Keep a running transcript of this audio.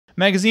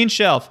Magazine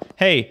shelf.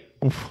 Hey.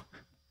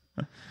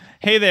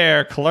 Hey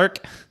there,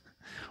 clerk.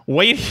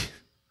 Wait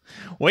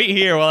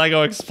here while I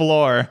go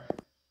explore.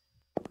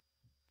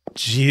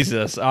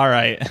 Jesus, all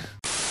right.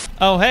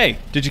 Oh, hey,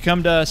 did you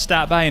come to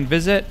stop by and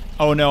visit?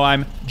 Oh no,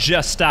 I'm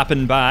just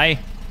stopping by.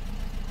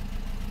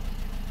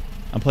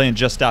 I'm playing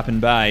Just Stopping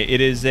By.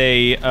 It is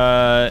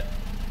a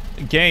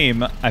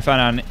game I found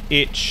on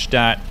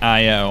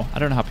itch.io. I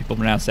don't know how people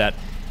pronounce that.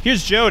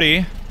 Here's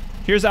Jody.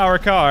 Here's our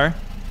car.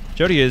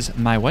 Jody is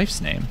my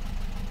wife's name.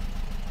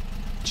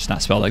 Just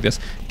not spelled like this.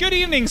 Good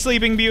evening,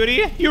 Sleeping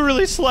Beauty. You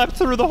really slept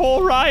through the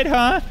whole ride,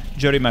 huh?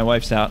 Jody, my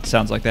wife,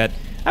 sounds like that.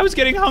 I was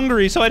getting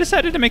hungry, so I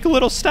decided to make a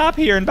little stop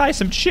here and buy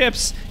some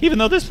chips, even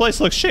though this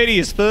place looks shady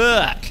as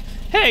fuck.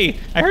 Hey,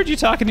 I heard you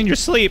talking in your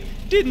sleep.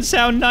 Didn't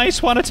sound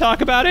nice. Want to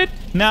talk about it?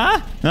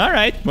 Nah? All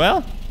right.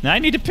 Well, I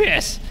need to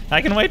piss.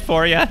 I can wait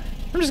for you.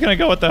 I'm just going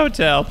to go with the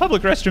hotel.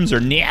 Public restrooms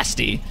are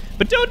nasty.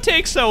 But don't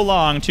take so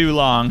long, too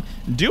long.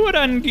 Do it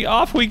and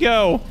off we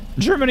go.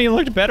 Germany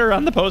looked better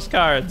on the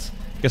postcards.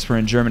 Guess we're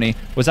in Germany.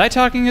 Was I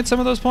talking at some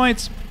of those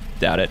points?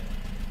 Doubt it.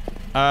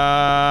 All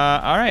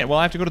right. Well,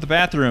 I have to go to the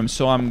bathroom,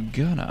 so I'm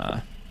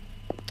gonna.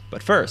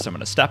 But first, I'm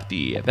gonna stop at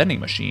the vending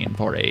machine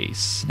for a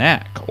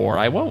snack, or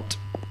I won't.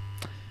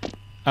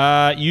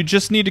 You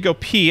just need to go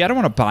pee. I don't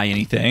want to buy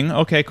anything.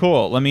 Okay,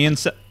 cool. Let me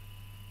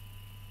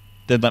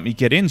Then let me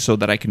get in so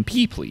that I can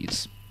pee,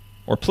 please.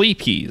 Or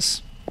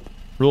please.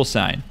 Rule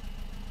sign.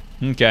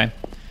 Okay.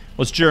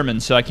 Well, it's German,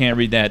 so I can't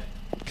read that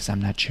because I'm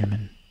not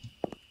German.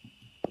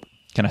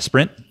 Can I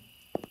sprint?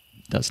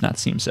 Does not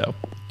seem so.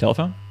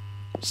 Telephone?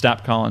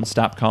 Stop calling,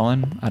 stop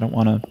calling. I don't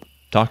want to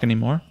talk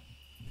anymore.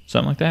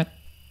 Something like that.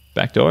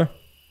 Back door.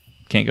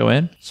 Can't go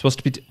in. Supposed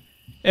to be...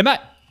 Can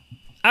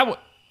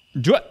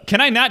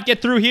I not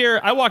get through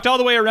here? I walked all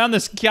the way around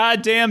this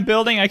goddamn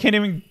building. I can't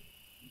even...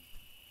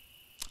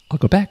 I'll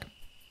go back.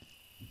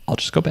 I'll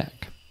just go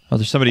back. Oh,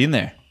 there's somebody in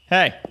there.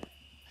 Hey.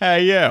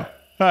 Hey, you.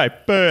 Hi,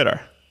 Peter.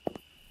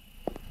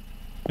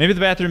 Maybe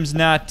the bathroom's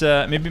not,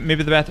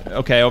 maybe the bathroom...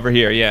 Okay, over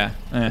here, yeah.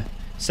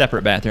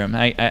 Separate bathroom.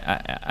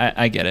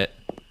 I get it.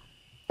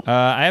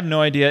 I have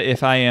no idea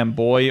if I am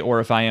boy or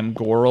if I am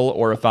girl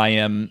or if I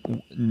am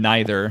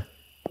neither.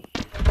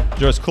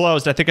 Door's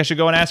closed. I think I should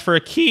go and ask for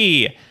a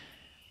key.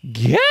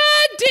 God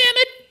damn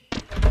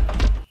it!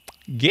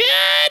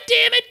 God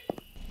damn it!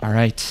 All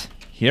right,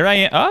 here I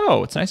am.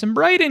 Oh, it's nice and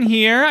bright in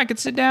here. I could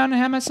sit down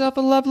and have myself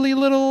a lovely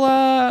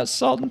little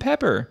salt and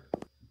pepper.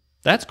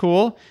 That's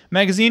cool.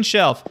 Magazine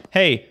shelf.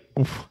 Hey.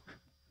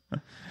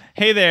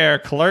 Hey there,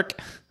 clerk.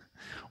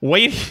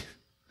 Wait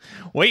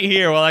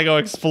here while I go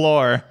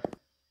explore.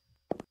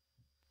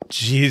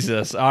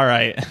 Jesus, all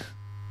right.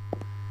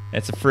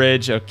 It's a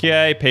fridge,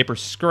 okay. Paper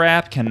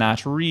scrap,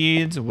 cannot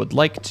read, would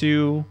like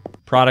to.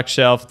 Product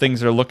shelf,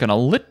 things are looking a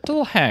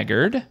little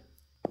haggard.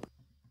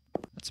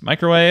 That's a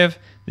microwave.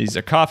 These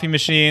are coffee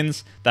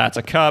machines. That's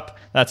a cup.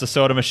 That's a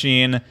soda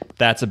machine.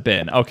 That's a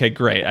bin. Okay,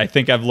 great. I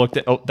think I've looked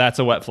at... Oh, that's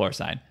a wet floor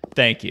sign.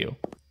 Thank you.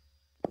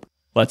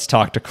 Let's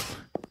talk to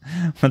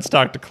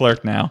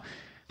clerk now.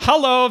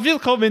 Hallo,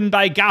 willkommen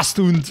bei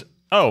Gastund.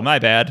 Oh, my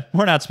bad.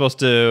 We're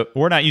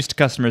not used to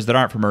customers that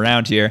aren't from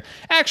around here.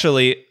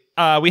 Actually,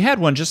 we had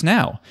one just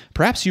now.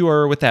 Perhaps you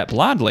were with that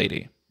blonde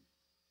lady.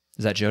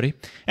 Is that Jody?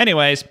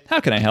 Anyways, how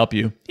can I help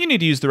you? You need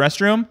to use the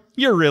restroom?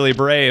 You're really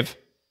brave.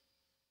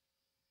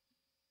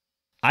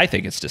 I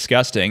think it's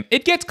disgusting.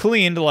 It gets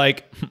cleaned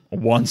like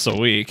once a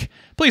week.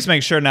 Please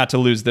make sure not to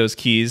lose those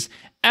keys.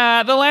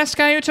 The last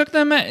guy who took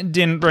them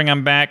didn't bring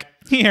them back.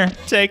 Here,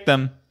 take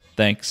them.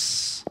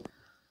 Thanks.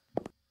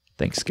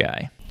 Thanks,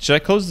 guy. Should I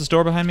close this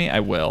door behind me?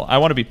 I will. I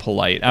want to be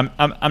polite.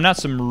 I'm not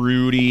some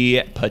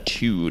Rudy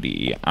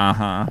patootie.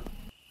 I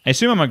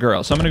assume I'm a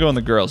girl, so I'm gonna go in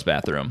the girls'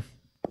 bathroom.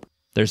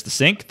 There's the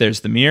sink. There's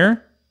the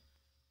mirror.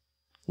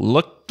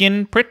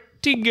 Looking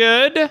pretty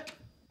good.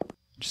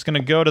 Just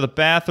gonna go to the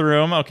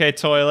bathroom. Okay,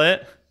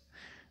 toilet.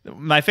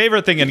 My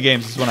favorite thing in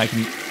games is when I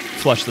can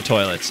flush the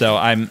toilet. So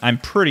I'm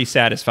pretty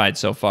satisfied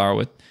so far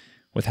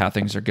with how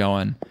things are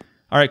going.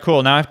 All right,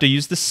 cool. Now I have to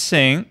use the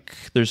sink.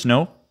 There's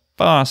no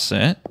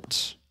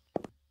faucet.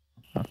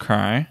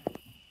 Okay.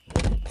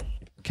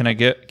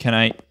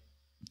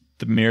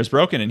 The mirror's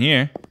broken in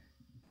here.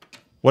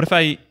 What if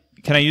I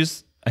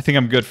think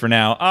I'm good for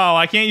now. Oh,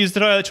 I can't use the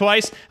toilet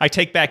twice? I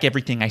take back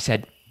everything I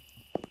said.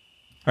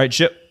 All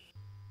right,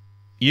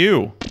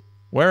 you.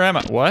 Where am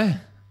I? What?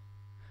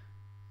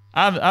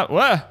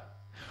 What?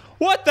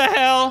 What the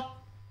hell?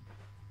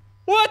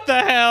 What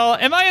the hell?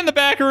 Am I in the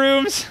back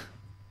rooms?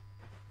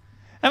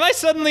 Am I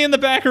suddenly in the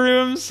back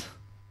rooms?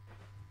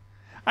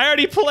 I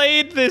already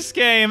played this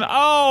game.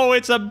 Oh,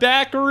 it's a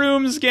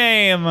backrooms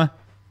game.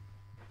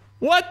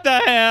 What the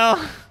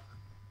hell?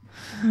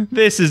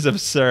 This is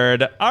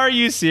absurd. Are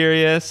you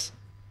serious?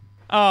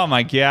 Oh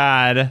my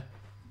god.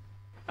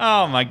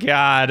 Oh my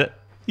god.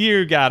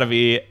 You gotta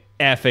be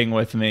effing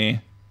with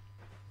me.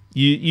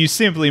 You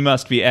simply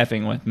must be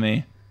effing with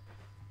me.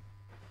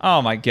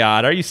 Oh my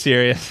god, are you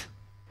serious?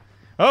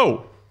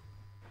 Oh!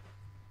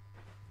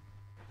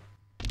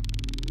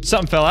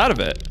 Something fell out of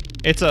it.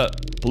 It's a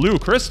blue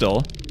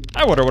crystal.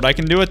 I wonder what I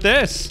can do with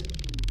this.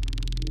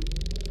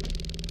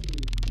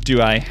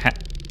 Do I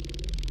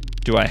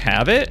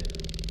have it?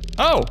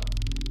 Oh,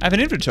 I have an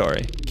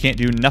inventory. Can't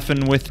do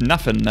nothing with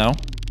nothing, though.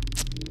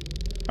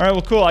 All right,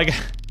 well, cool. I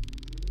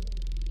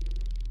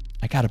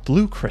got a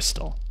blue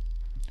crystal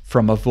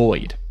from a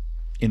void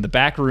in the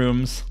back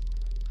rooms,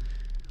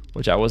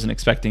 which I wasn't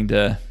expecting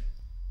to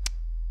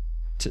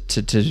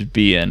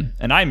be in.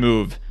 And I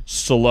move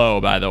slow,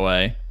 by the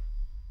way.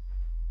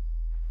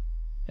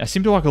 I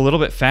seem to walk a little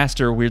bit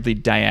faster, weirdly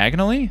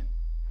diagonally.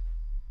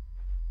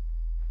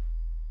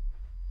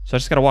 So I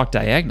just gotta walk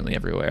diagonally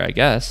everywhere, I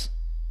guess.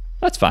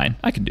 That's fine.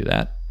 I can do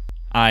that.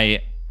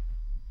 I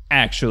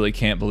actually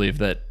can't believe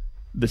that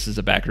this is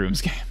a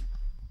Backrooms game.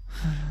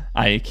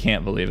 I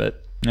can't believe it.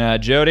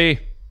 Jody,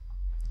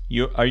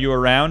 are you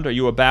around? Are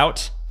you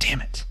about?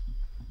 Damn it.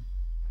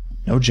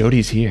 No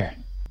Jody's here.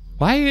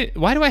 Why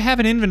do I have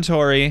an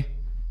inventory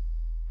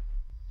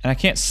and I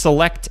can't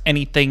select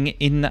anything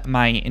in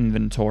my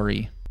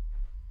inventory?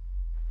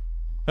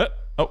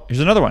 Oh,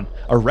 here's another one.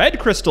 A red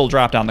crystal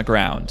dropped on the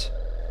ground.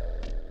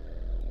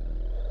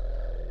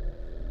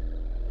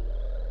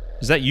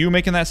 Is that you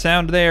making that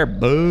sound there,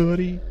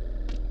 buddy?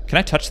 Can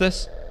I touch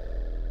this?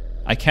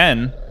 I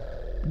can.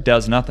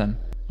 Does nothing.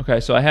 Okay,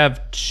 so I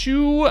have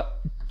 2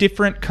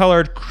 different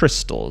colored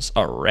crystals.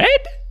 A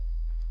red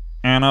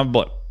and a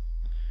blue.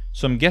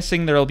 So I'm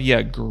guessing there'll be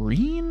a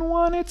green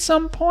one at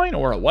some point,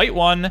 or a white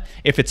one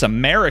if it's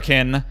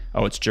American.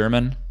 Oh, it's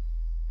German.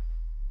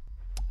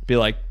 It'd be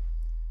like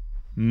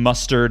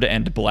mustard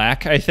and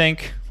black, I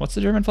think. What's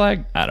the German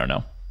flag? I don't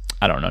know.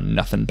 I don't know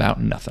nothing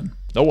about nothing.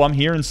 Oh, I'm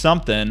hearing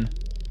something.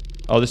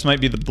 Oh, this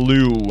might be the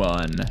blue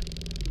one.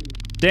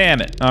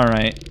 Damn it. All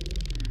right.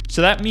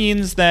 So that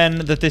means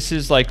then that this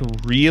is like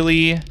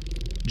really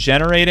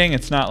generating.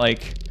 It's not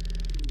like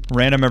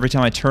random every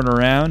time I turn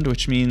around,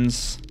 which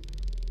means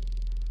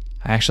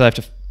I actually have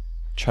to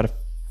try to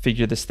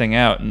figure this thing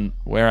out and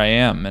where I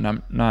am, and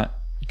I'm not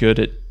good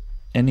at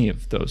any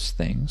of those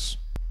things.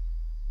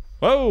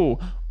 Whoa!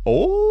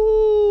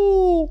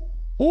 Oh!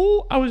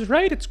 Oh, I was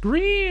right, it's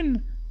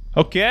green!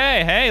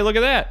 Okay, hey, look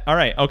at that. All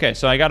right, okay,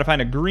 so I gotta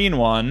find a green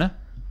one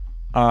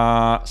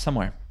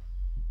somewhere.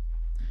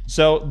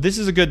 So this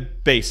is a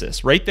good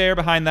basis. Right there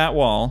behind that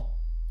wall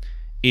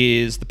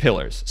is the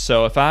pillars.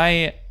 So if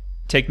I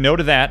take note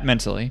of that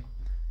mentally,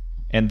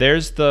 and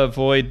there's the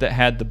void that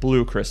had the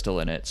blue crystal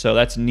in it. So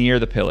that's near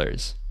the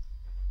pillars.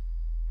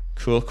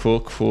 Cool,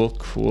 cool, cool,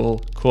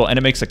 cool, cool. And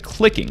it makes a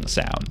clicking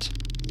sound.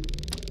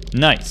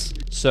 Nice.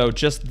 So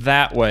just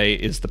that way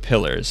is the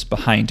pillars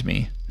behind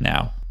me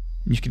now.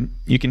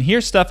 You can hear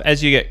stuff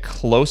as you get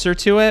closer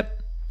to it.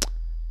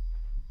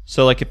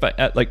 So like if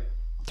I like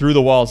through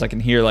the walls, I can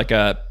hear like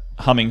a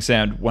humming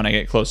sound when I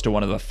get close to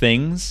one of the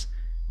things.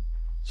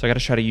 So I got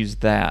to try to use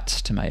that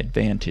to my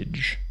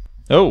advantage.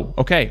 Oh,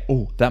 okay.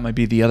 Oh, that might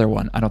be the other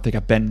one. I don't think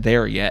I've been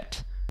there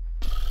yet.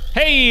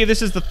 Hey,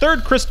 this is the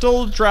 3rd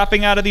crystal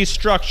dropping out of these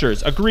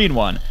structures. A green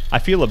one. I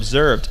feel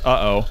observed.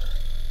 Uh-oh.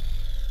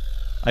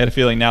 I got a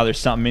feeling now there's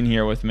something in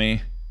here with me.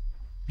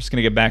 I'm just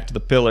gonna get back to the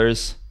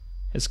pillars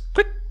as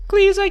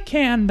quickly as I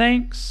can,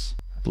 thanks.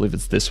 I believe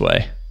it's this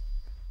way.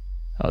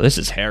 Oh, this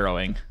is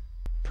harrowing.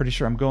 Pretty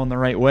sure I'm going the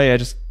right way. I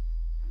just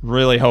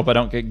really hope I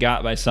don't get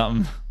got by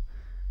something.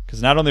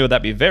 Because not only would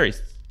that be very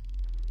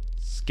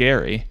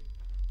scary.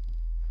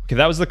 Okay,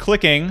 that was the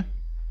clicking,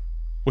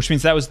 which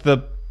means that was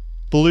the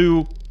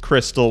blue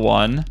crystal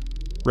one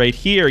right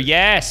here.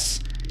 Yes!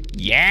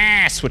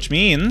 Yes! Which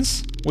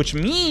means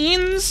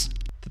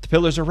that the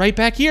pillars are right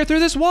back here through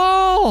this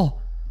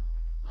wall.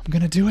 I'm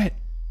gonna do it.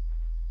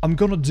 I'm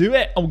gonna do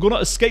it. I'm gonna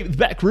escape the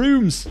back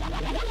rooms.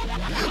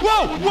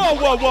 Whoa! Whoa,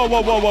 whoa, whoa,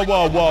 whoa, whoa, whoa,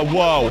 whoa, whoa,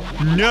 whoa.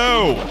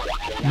 No!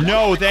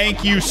 No,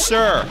 thank you,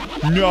 sir.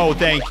 No,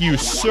 thank you,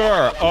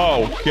 sir.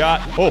 Oh,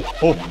 God. Oh,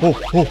 oh, oh,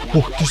 oh,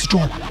 oh. There's a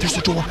door. There's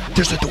a door.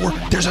 There's a door.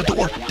 There's a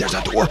door. There's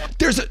a door.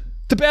 There's a...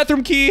 The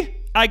bathroom key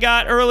I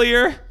got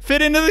earlier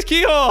fit into this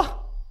keyhole.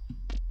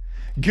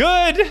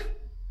 Good.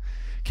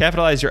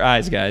 Capitalize your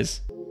eyes, guys.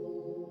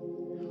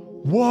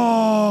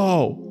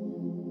 Whoa.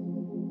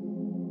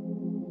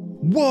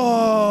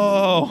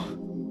 Whoa.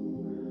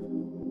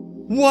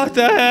 What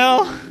the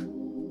hell?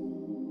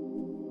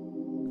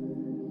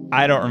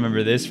 I don't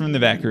remember this from the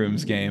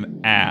Backrooms game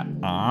at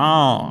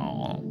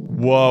all.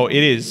 Whoa,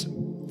 it is...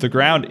 The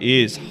ground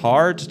is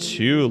hard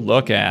to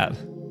look at.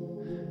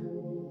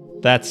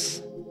 That's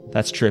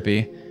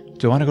trippy.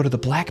 Do I want to go to the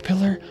black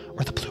pillar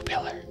or the blue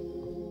pillar?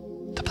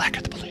 The black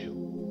or the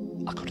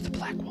blue? I'll go to the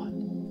black one.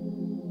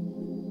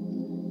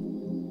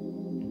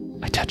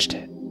 I touched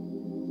it.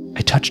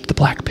 I touched the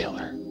black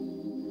pillar.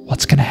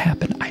 What's gonna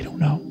happen? I don't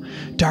know.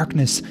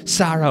 Darkness,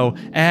 sorrow,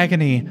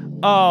 agony.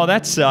 Oh,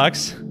 that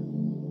sucks.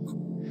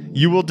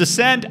 You will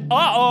descend.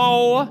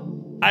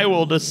 Uh-oh! I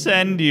will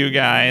descend, you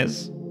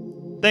guys.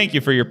 Thank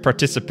you for your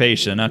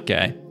participation.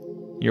 Okay.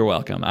 You're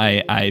welcome.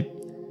 I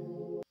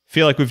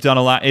feel like we've done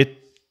a lot.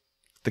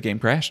 The game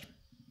crashed.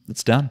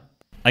 It's done.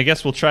 I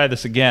guess we'll try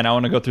this again. I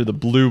want to go through the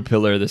blue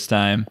pillar this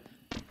time.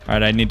 All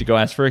right, I need to go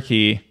ask for a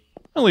key.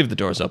 I'll leave the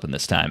doors open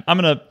this time.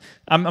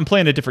 I'm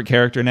playing a different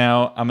character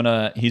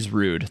now. He's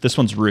rude. This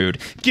one's rude.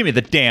 Give me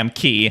the damn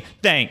key.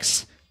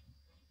 Thanks.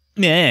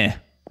 Meh.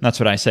 That's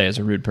what I say as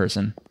a rude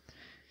person.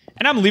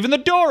 And I'm leaving the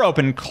door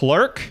open,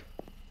 clerk.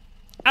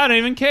 I don't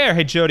even care.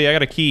 Hey, Jody, I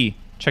got a key.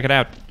 Check it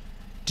out.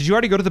 Did you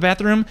already go to the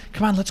bathroom?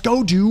 Come on, let's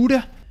go,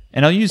 dude.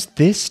 And I'll use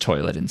this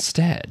toilet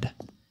instead.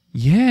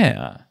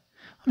 Yeah.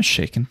 I'm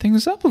shaking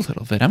things up a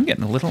little bit. I'm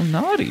getting a little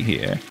naughty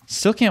here.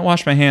 Still can't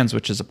wash my hands,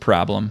 which is a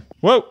problem.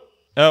 Whoa.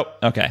 Oh,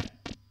 okay.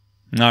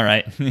 All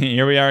right.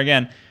 Here we are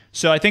again.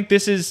 So I think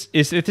this is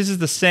if this is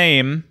the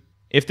same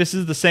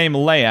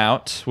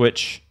layout,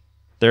 which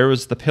there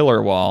was the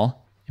pillar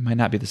wall, it might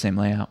not be the same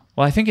layout.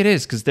 Well, I think it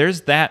is, because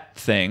there's that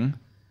thing.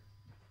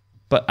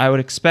 But I would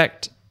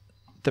expect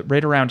that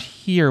right around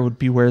here would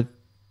be where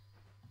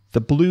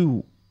the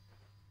blue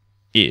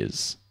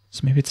is.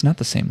 So maybe it's not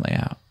the same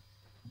layout.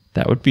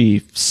 That would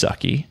be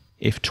sucky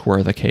if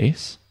 'twere the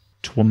case.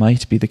 'Twill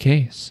might be the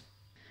case.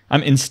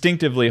 I'm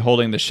instinctively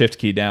holding the shift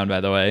key down,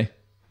 by the way,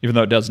 even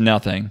though it does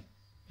nothing.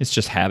 It's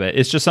just habit.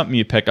 It's just something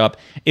you pick up.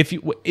 If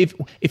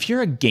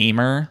you're a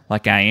gamer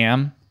like I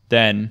am,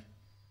 then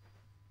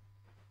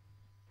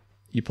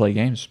you play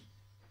games.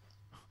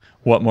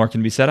 What more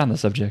can be said on the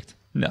subject?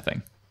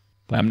 Nothing.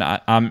 But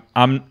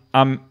I'm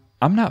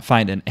not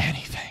finding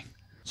anything.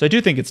 So I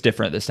do think it's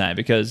different this time,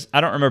 because I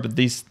don't remember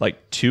these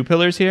like 2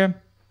 pillars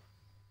here.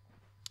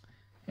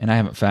 And I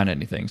haven't found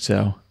anything,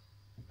 so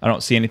I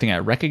don't see anything I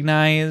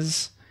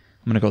recognize.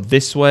 I'm gonna go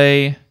this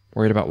way.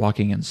 Worried about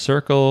walking in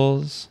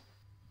circles.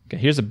 Okay,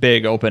 here's a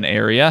big open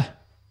area.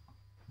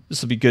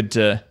 This will be good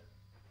to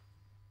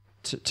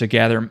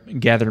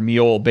gather me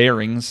old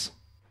bearings.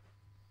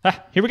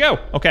 Ah, here we go.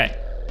 Okay.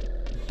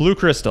 Blue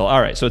crystal.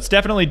 All right, so it's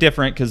definitely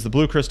different because the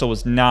blue crystal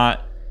was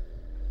not...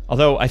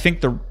 Although I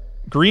think the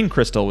green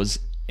crystal was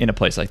in a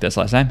place like this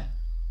last time.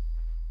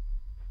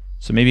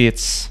 So maybe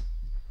it's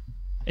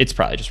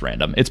probably just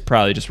random. It's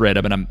probably just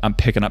random, and I'm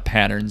picking up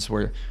patterns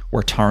where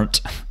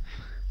tarnt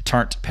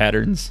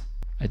patterns.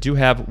 I do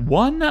have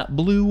 1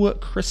 blue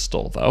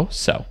crystal, though,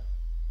 so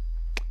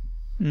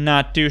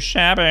not too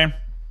shabby.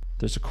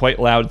 There's a quite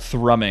loud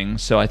thrumming,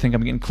 so I think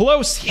I'm getting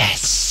close.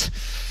 Yes!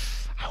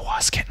 I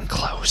was getting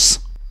close.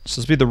 So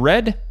this will be the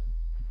red.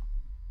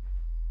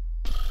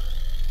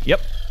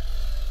 Yep.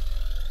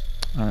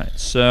 All right,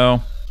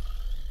 so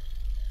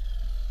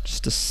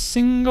just a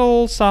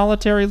single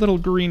solitary little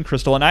green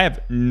crystal, and I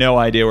have no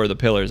idea where the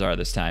pillars are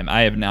this time.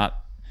 I have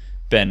not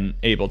been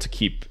able to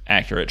keep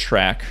accurate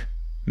track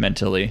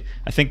mentally.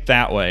 I think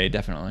that way,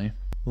 definitely.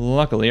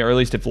 Luckily, or at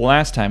least if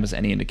last time was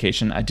any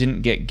indication, I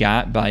didn't get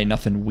got by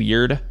nothing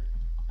weird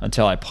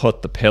until I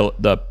put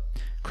the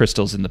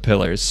crystals in the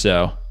pillars,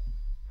 so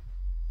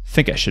I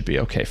think I should be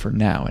okay for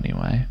now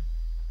anyway.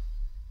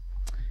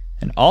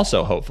 And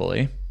also,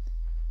 hopefully,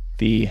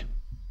 the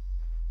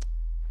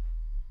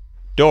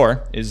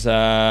door is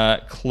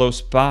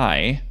close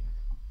by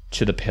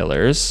to the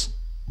pillars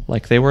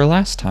like they were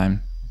last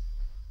time.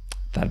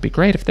 That'd be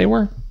great if they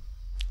were.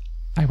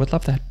 I would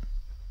love that.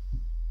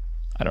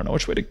 I don't know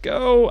which way to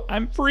go.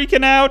 I'm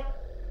freaking out.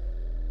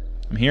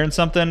 I'm hearing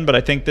something, but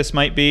I think this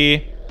might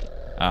be...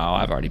 Oh,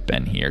 I've already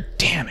been here.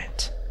 Damn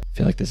it. I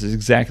feel like this is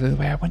exactly the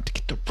way I went to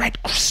get the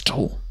red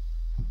crystal.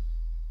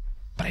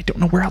 But I don't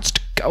know where else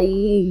to go.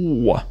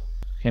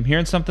 Okay, I'm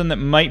hearing something that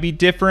might be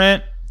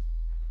different.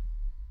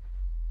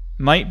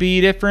 Might be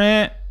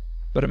different,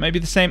 but it might be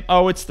the same.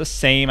 Oh, it's the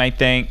same, I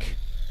think.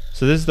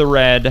 So this is the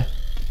red.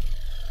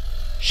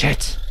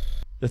 Shit.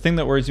 The thing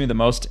that worries me the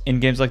most in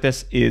games like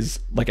this is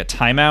like a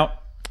timeout,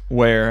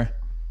 where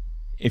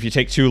if you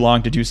take too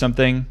long to do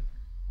something,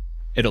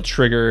 it'll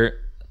trigger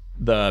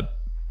the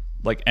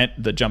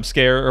the jump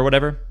scare or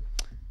whatever,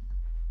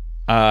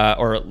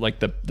 or like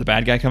the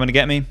bad guy coming to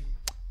get me,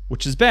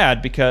 which is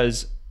bad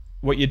because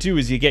what you do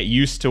is you get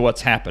used to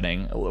what's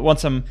happening.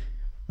 Once I'm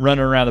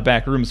running around the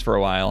back rooms for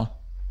a while,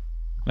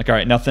 like, all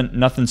right,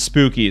 nothing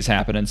spooky is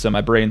happening, so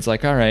my brain's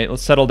like, all right,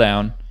 let's settle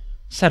down,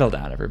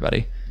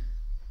 everybody.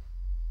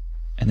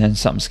 And then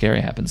something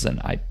scary happens, and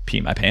I pee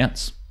my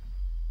pants.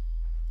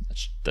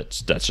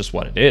 That's just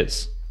what it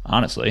is,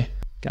 honestly.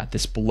 God,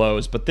 this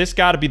blows, but this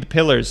got to be the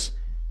pillars.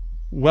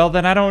 Well,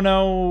 then I don't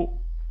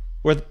know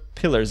where the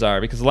pillars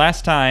are, because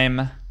last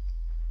time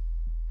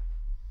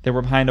they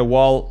were behind a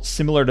wall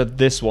similar to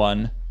this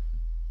one,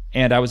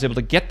 and I was able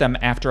to get them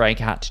after I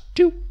got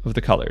 2 of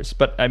the colors.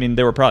 But, I mean,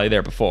 they were probably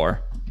there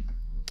before.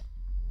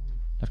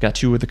 I've got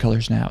 2 of the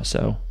colors now,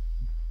 so...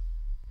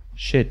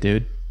 Shit,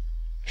 dude.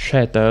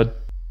 Shit, dude.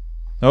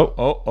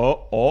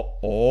 Oh.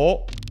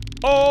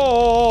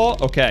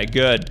 Okay,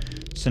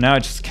 good. So now I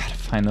just gotta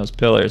find those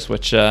pillars,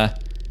 which I've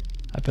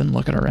been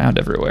looking around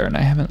everywhere and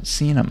I haven't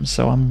seen them,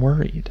 so I'm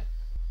worried.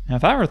 Now,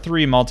 if I were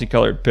 3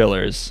 multicolored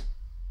pillars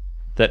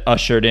that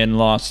ushered in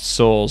lost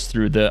souls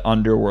through the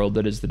underworld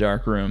that is the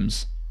dark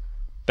rooms,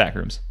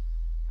 backrooms,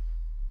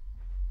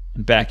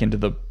 and back into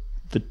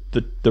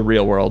the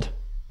real world,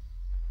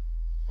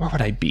 where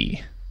would I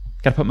be?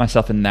 Gotta put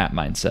myself in that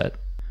mindset.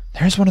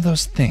 There's one of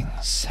those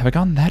things. Have I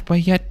gone that way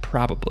yet?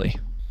 Probably.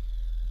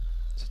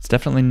 So it's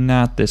definitely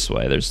not this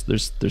way.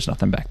 There's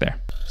nothing back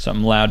there.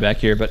 Something loud back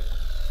here, but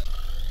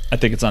I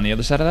think it's on the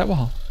other side of that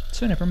wall.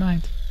 So never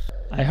mind.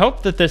 I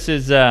hope that this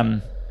is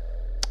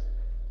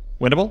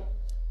winnable.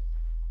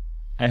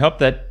 I hope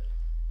that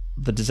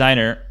the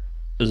designer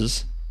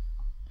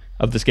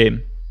of this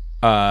game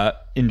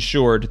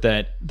ensured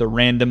that the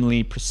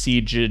randomly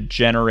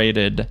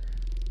procedure-generated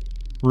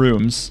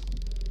rooms,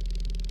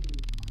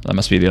 that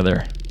must be the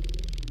other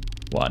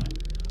one,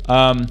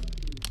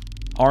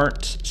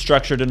 aren't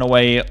structured in a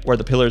way where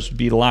the pillars would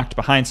be locked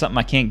behind something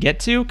I can't get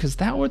to, because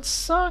that would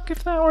suck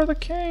if that were the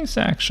case,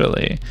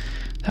 actually.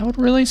 That would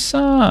really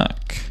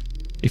suck,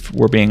 if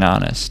we're being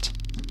honest.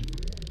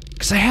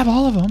 Because I have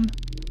all of them.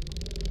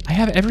 I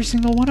have every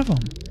single one of them.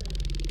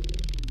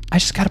 I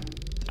just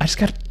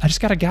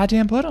gotta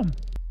goddamn put them.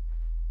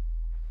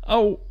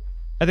 Oh,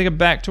 I think I'm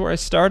back to where I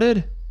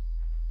started.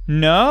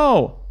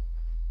 No.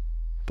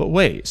 But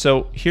wait,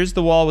 so here's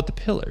the wall with the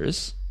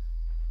pillars.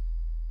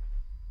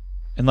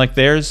 And like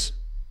there's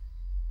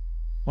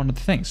one of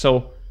the things.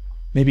 So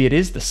maybe it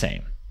is the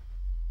same.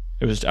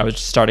 I was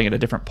starting at a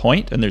different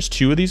point and there's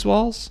two of these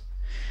walls.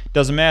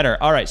 Doesn't matter.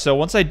 All right, so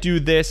once I do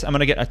this, I'm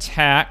gonna get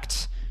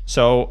attacked.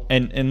 So,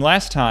 and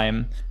last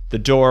time the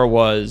door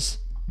was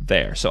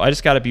there. So I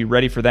just gotta be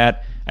ready for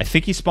that. I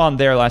think he spawned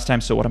there last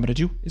time, so what I'm gonna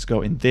do is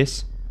go in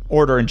this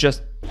order and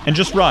just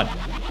run.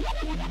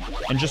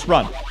 And just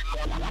run.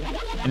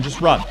 And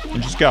just run.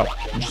 And just go.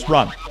 And just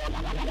run.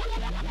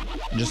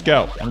 And just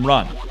go. And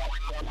run.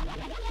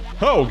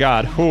 Oh,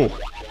 God. Ooh.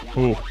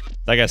 Ooh.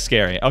 That got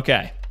scary.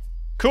 Okay.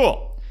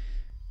 Cool.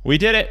 We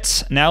did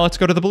it. Now let's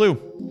go to the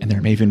blue. And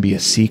there may even be a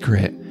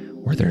secret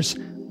where there's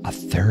a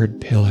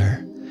third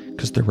pillar.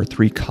 Because there were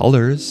 3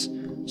 colors.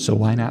 So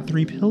why not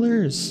 3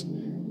 pillars?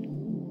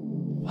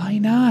 Why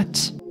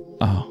not?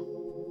 Oh.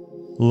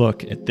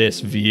 Look at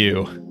this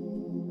view.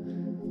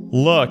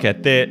 Look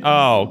at this.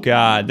 Oh,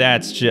 God.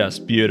 That's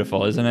just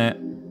beautiful, isn't it?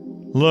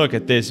 Look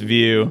at this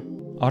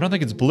view. Oh, I don't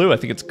think it's blue. I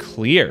think it's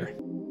clear.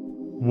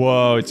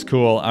 Whoa, it's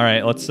cool. All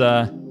right, let's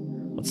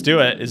do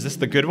it. Is this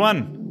the good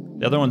one?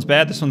 The other one's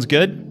bad. This one's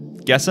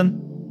good?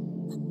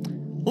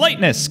 Guessing?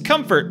 Lightness,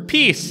 comfort,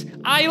 peace.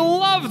 I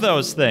love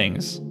those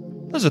things.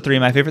 Those are 3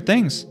 of my favorite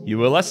things. You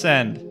will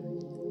ascend.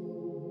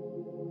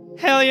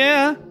 Hell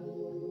yeah.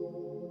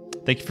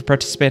 Thank you for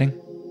participating.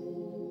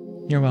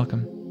 You're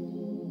welcome.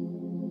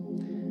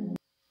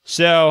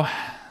 So,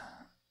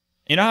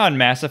 you know how in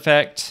Mass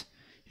Effect,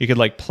 you could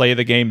like play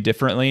the game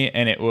differently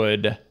and it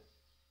would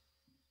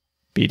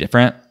be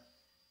different?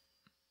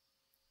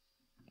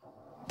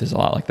 There's a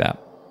lot like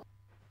that.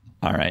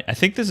 All right, I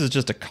think this is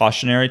just a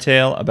cautionary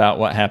tale about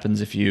what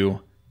happens if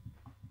you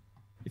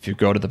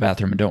go to the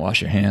bathroom and don't wash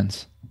your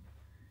hands.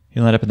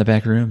 You'll end up in the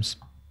back rooms,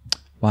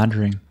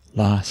 wandering,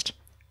 lost,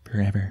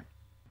 forever.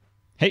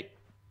 Hey,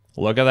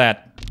 look at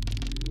that.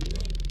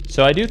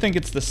 So I do think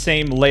it's the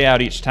same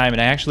layout each time,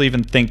 and I actually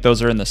even think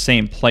those are in the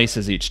same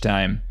places each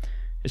time.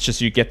 It's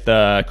just you get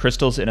the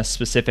crystals in a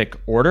specific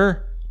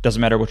order. Doesn't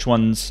matter which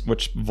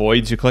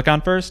voids you click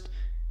on first.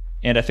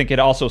 And I think it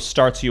also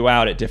starts you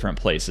out at different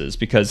places,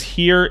 because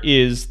here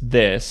is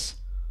this,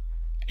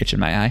 itch in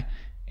my eye,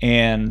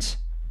 and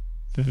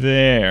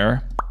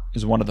there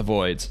is one of the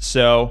voids.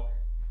 So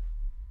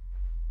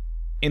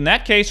in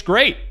that case,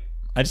 great.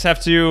 I just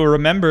have to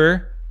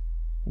remember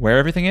where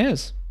everything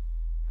is.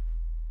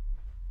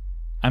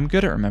 I'm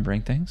good at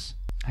remembering things.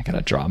 I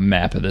gotta draw a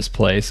map of this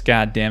place.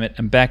 God damn it.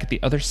 I'm back at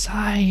the other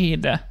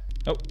side.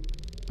 Oh,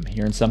 I'm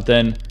hearing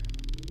something.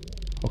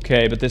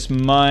 Okay, but this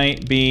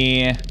might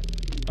be...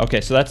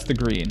 Okay, so that's the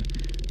green.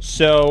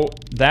 So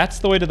that's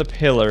the way to the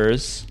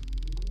pillars,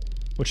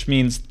 which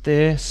means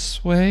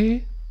this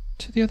way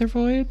to the other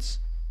voids,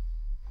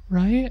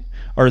 right?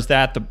 Or is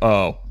that the...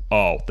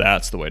 Oh,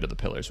 that's the way to the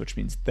pillars, which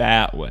means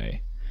that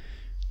way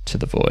to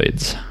the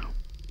voids.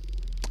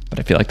 But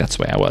I feel like that's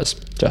the way I was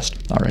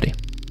just already.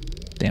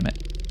 Damn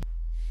it.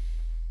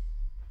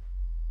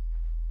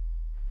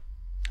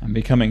 I'm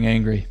becoming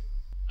angry.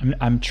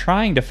 I'm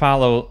trying to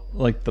follow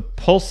like the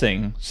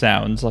pulsing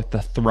sounds, like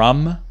the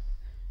thrum,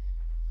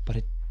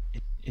 but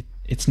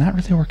it's not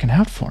really working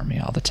out for me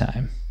all the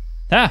time.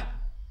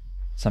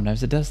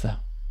 Sometimes it does though.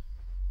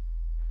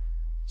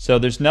 So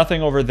there's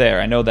nothing over there.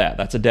 I know that.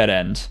 That's a dead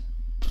end.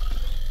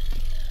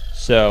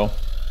 So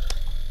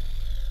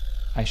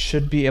I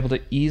should be able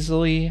to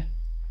easily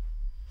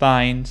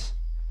find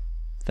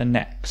the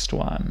next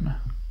one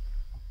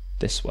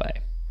this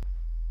way.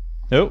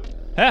 Nope.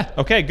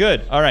 Okay,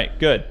 good. All right,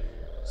 good.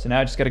 So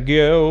now I just gotta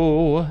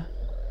go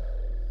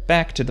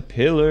back to the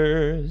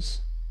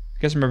pillars.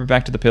 You guys remember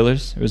Back to the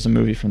Pillars? It was a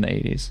movie from the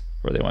 80s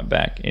where they went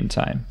back in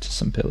time to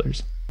some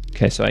pillars.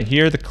 Okay, so I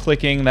hear the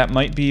clicking. That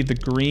might be the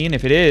green.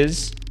 If it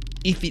is,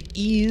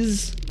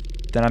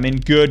 then I'm in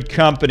good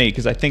company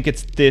because I think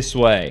it's this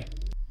way.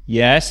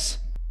 Yes?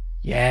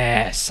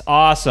 Yes,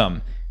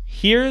 awesome.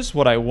 Here's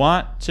what I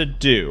want to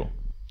do.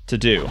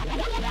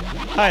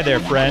 Hi there,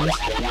 friends.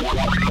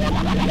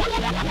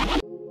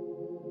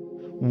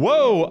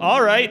 Whoa,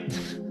 all right.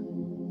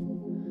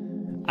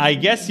 I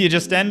guess you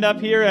just end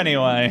up here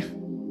anyway.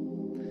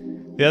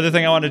 The other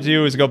thing I want to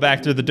do is go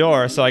back through the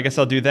door, so I guess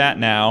I'll do that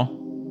now.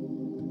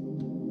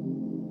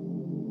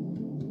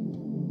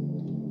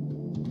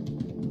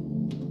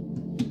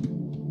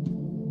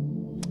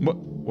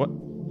 What?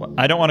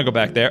 I don't want to go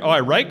back there. Oh, I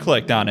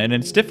right-clicked on it, and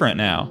it's different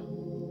now.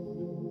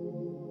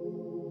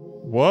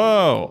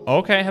 Whoa.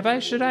 Okay,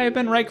 should I have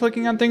been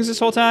right-clicking on things this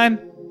whole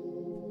time?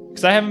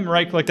 Because I haven't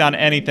right-clicked on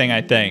anything,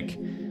 I think.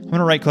 I'm going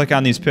to right-click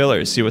on these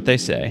pillars, see what they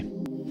say.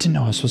 Didn't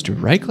know I was supposed to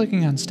be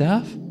right-clicking on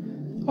stuff.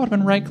 I would have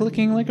been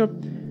right-clicking like a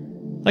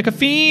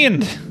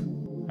fiend.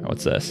 All right,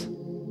 what's this?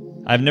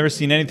 I've never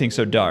seen anything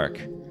so dark.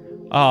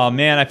 Oh,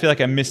 man, I feel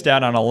like I missed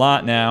out on a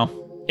lot now.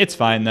 It's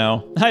fine,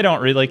 though. I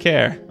don't really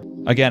care.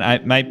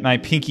 Again, my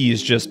pinky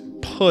is just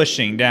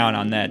pushing down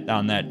on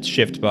that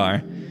shift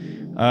bar.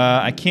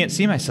 I can't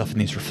see myself in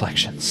these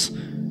reflections.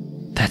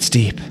 That's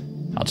deep.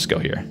 I'll just go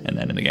here and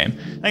then in the game.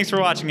 Thanks for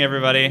watching,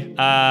 everybody.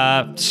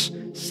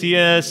 See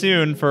you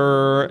soon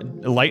for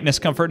lightness,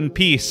 comfort, and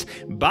peace.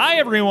 Bye,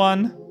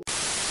 everyone.